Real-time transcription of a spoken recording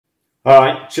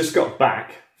Alright, just got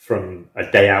back from a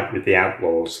day out with the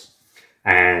Outlaws,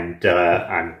 and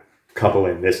I'm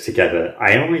cobbling this together.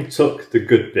 I only took the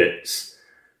good bits.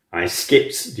 I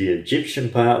skipped the Egyptian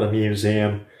part of the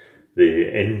museum,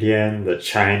 the Indian, the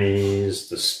Chinese,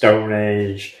 the Stone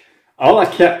Age. All I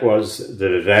kept was the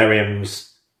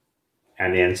vivariums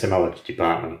and the entomology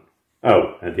department.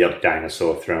 Oh, and the odd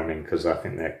dinosaur thrown in because I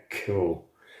think they're cool.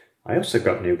 I also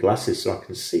got new glasses so I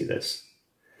can see this.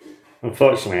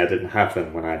 Unfortunately, I didn't have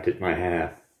them when I did my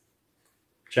hair.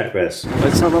 Check this.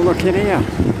 Let's have a look in here.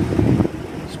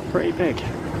 It's pretty big.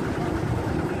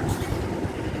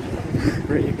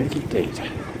 Pretty big indeed.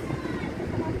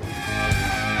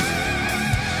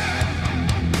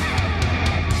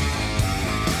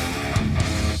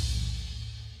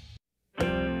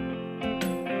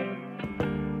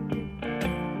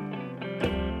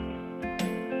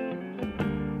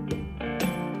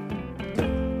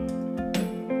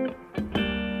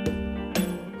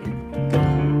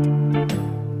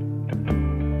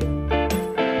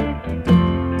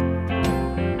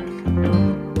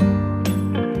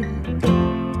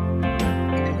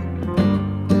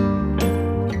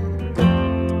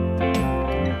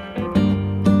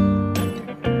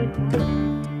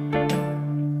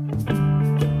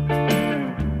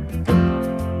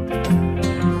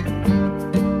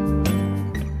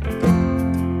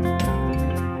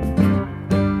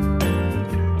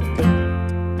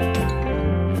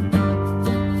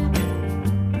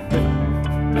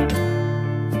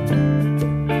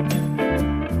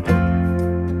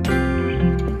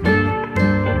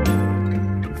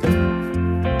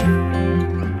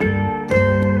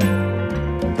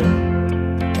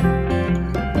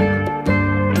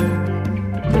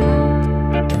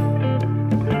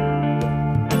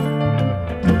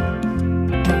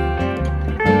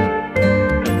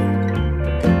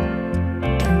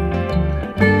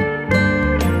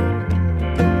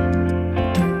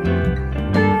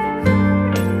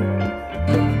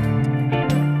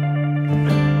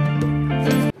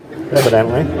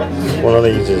 Evidently, one of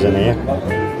these is in here.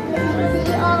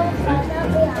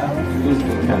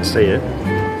 Can't see it.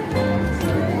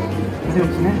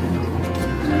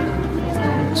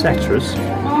 Tetras.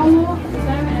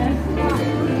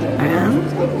 And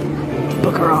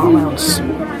look at all else.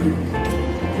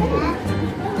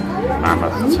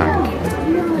 Mammoth tank.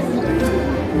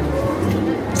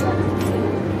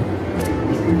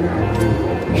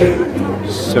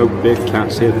 So big,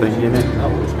 can't see a thing in it.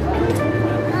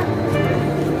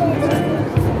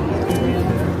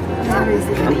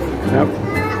 Yep.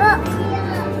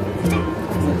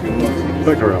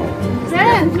 Look around.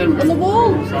 There, on the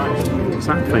wall. What's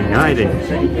that thing hiding?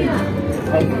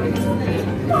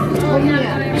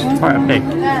 It's quite a big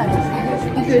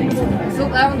It's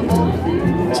up there on the wall.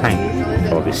 tank,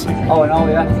 obviously. Oh no,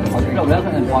 yeah.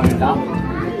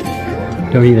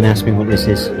 Don't even ask me what this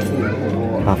is.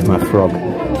 Half my frog.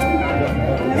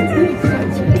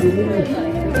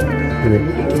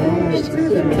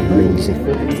 Lazy.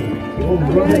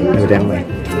 Evidently,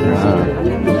 there are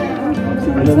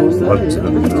loads of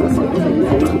them.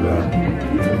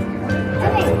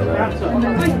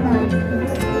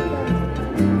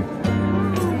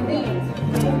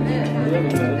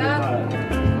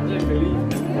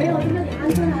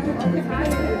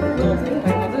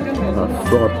 A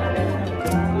fraud.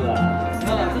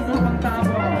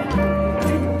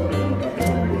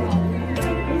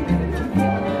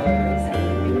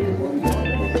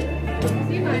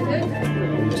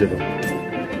 To them.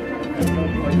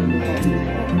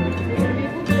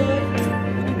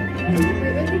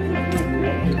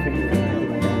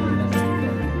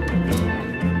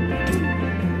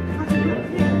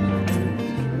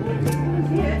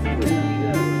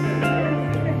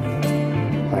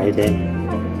 Hiding.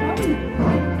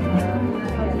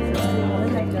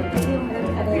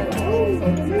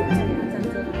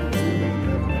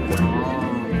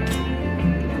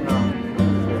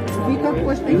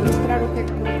 Depois tem que mostrar o que é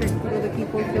que tirou daqui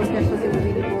para o que ele quer fazer o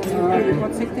vídeo.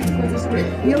 Pode ser que tenha coisas que...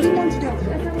 E ali montes deles.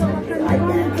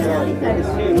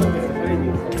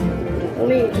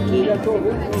 Ali, aqui.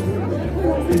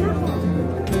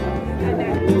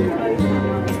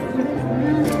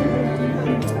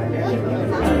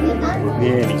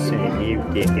 Really saying you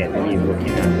did get me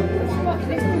looking at it.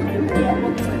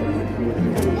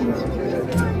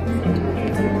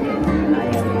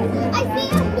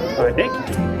 Hi, Dick.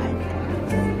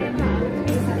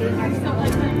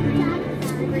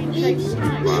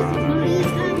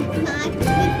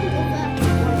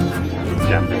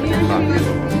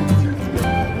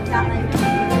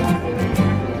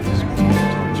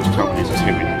 Just hope this is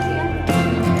good.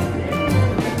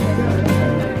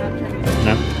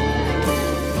 No.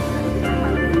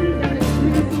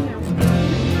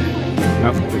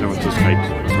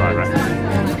 That's what I reckon.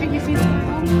 Can you see that?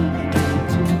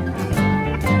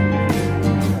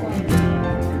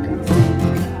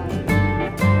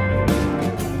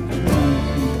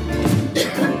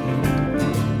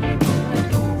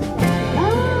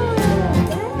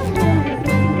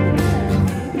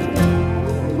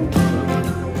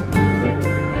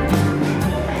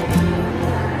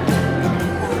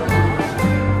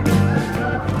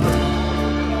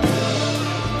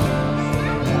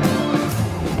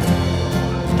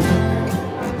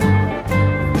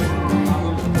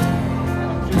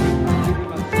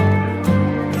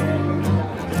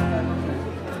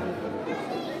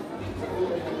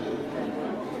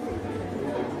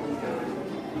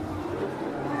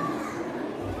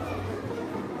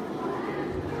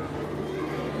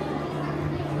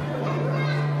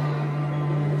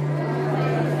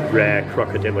 Rare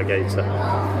crocodile alligator.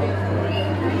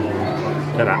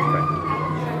 Look at that thing.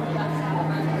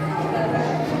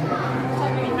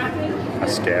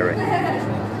 That's scary.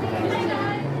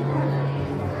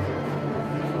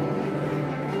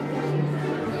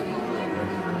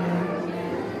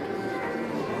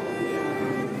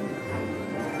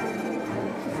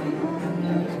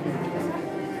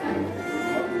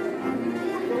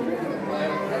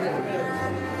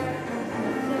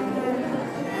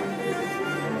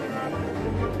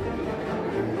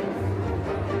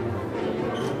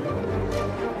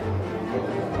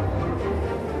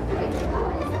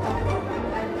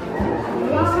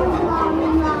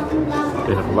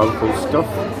 Bit of local stuff.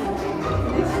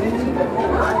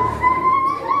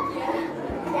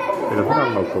 Bit of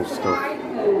non-local stuff.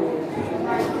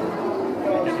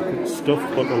 Good stuff,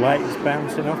 but the light is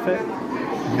bouncing off it,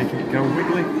 making it go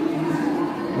wiggly.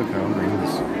 Look how many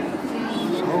there's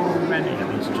so many, and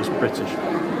these are just British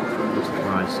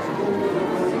butterflies.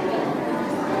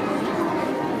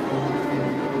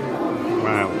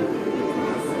 Wow.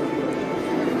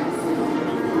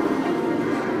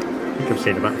 I've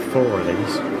seen about 4 of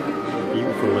these.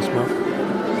 Beautiful, this one.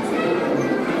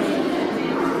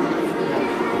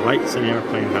 Lights an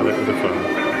airplane have it with a phone.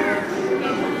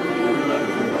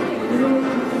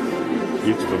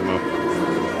 Beautiful map.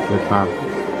 Good man.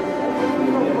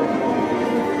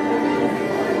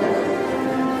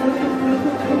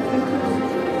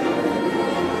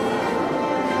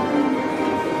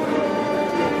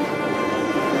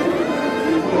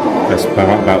 Best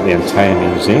part about the entire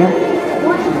museum.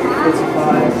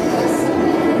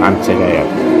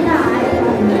 Antidote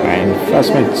and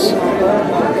investments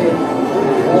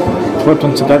put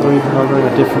them together even though they're in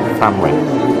a different family.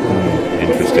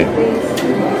 Interesting.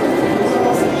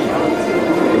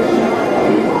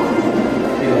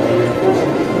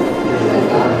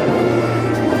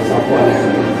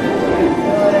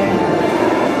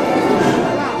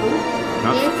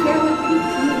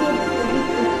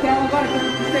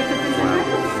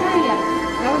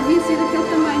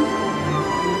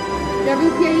 Já viu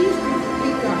o que é isto?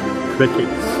 Fica.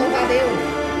 Crickets. Soldado eu.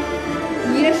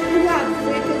 E este lado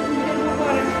foi aquele que me deu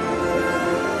agora.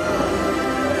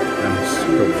 And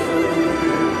stuff.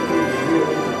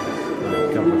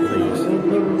 Come with these.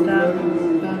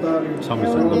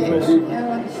 Tommy's going to love this.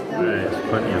 There's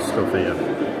plenty of stuff here.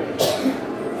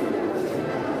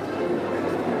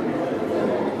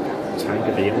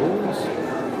 Tiger beetles.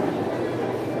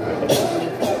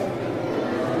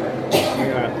 Look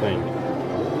at that thing.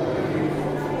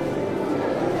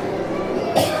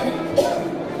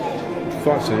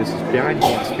 Unfortunately, this is behind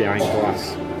glass.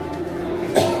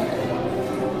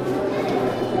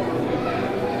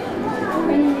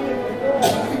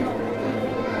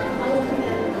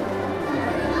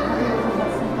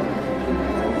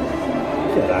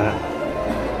 Look at that.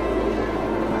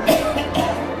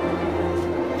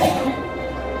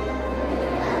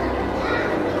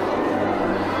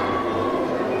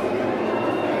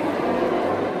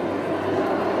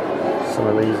 Some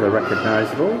of these are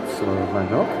recognisable, some of them are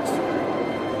not.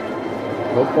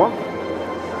 Love one.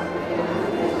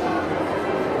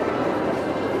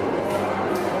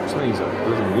 Some of these are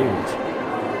bloody huge.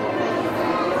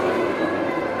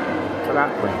 Look at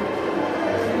that thing.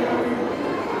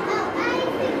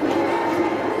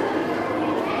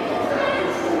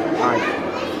 Right,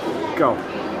 go.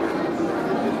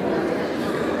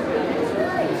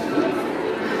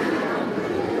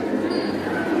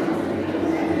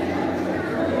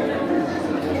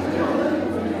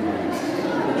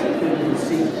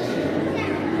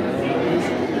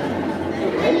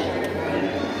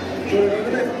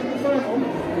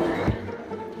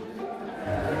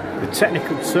 The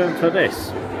technical term for this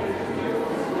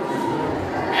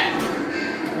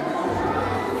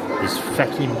is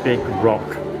fucking big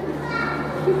rock.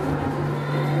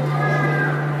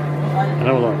 I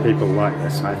know a lot of people like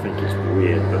this. I think it's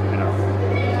weird, but you know.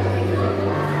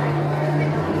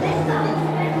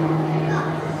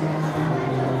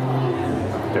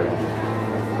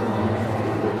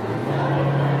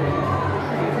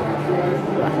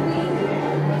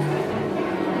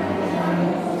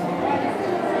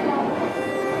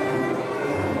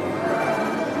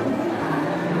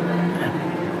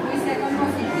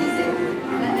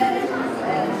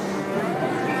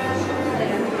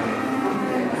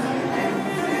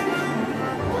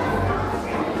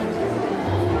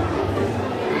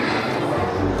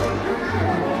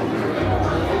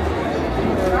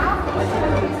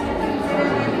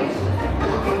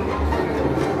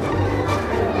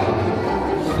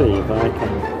 See if I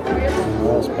can. Oh,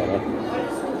 that's better.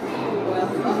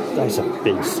 That's a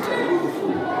beast.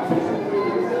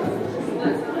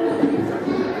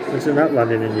 Isn't that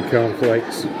landing in your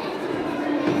cornflakes?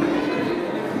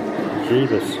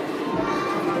 Jeebus.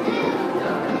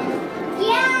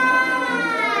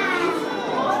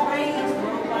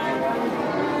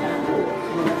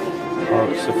 Oh,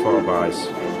 it's the 4x.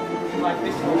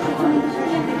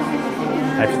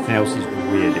 Everything else is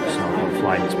weird, it's not on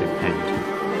flying, it's been pinned.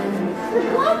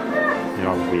 They're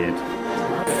all weird.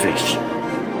 Fish.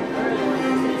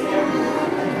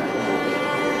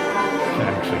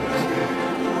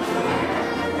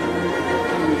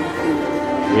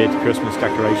 Weird Christmas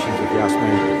decorations, if you ask me.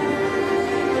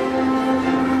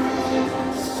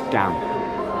 Scam.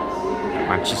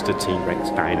 Manchester T-Rex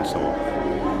dinosaur.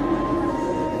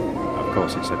 Of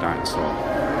course it's a dinosaur.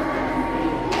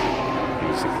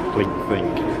 It's a complete thing.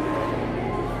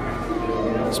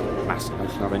 It's massive,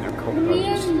 it's not in a cup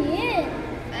those.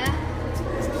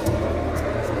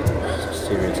 Some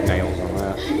serious nails on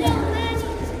there.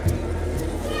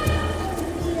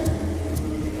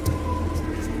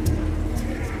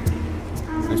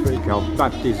 That's what you call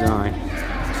bad design.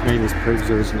 To me this proves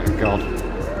there isn't a god.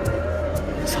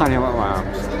 Tiny little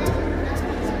arms.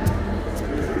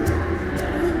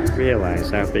 Realise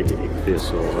how big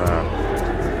ichthyosaurs are.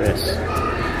 This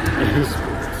is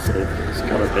massive. It's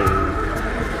got to be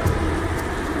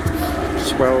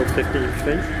 12, 15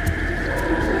 feet.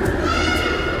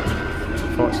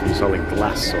 Unfortunately it's all in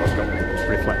glass, so I've got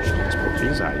reflections, but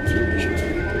these are huge.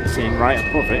 Seen right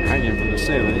above it, hanging from the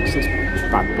ceiling, it's this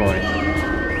bad boy.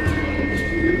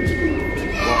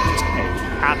 What an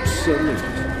absolute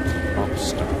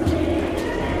monster.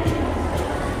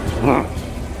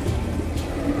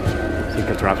 I think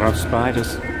I'd rather have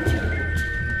spiders.